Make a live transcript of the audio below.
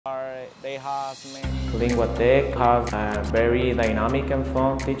They have many. Linguatec has a very dynamic and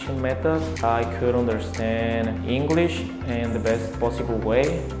fun teaching method. I could understand English in the best possible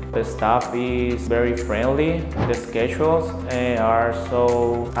way. The staff is very friendly. The schedules are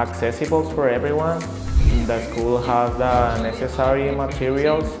so accessible for everyone. The school has the necessary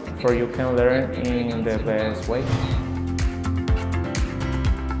materials for you can learn in the best way.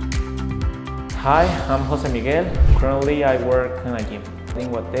 Hi, I'm Jose Miguel. Currently, I work in a gym.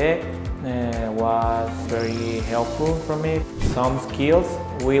 Linguatec was very helpful for me. Some skills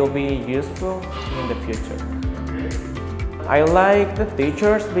will be useful in the future. I like the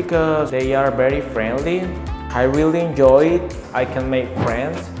teachers because they are very friendly. I really enjoy it. I can make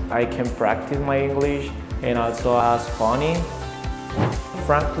friends. I can practice my English and also as funny.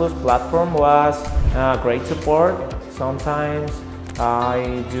 Frank Plus platform was great support. Sometimes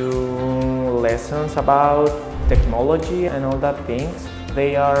I do lessons about technology and all that things.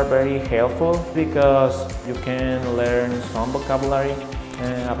 They are very helpful because you can learn some vocabulary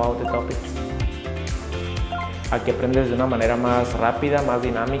about the topics. Aquí aprendes de una manera más rápida, más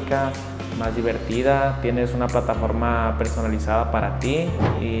dinámica, más divertida. Tienes una plataforma personalizada para ti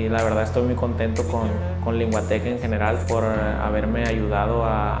y la verdad estoy muy contento con Linguatec en general por haberme ayudado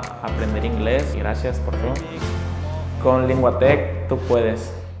a aprender inglés. Gracias por todo. Con Linguatec tú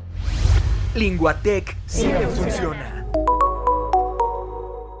puedes. Linguatec sí que funciona.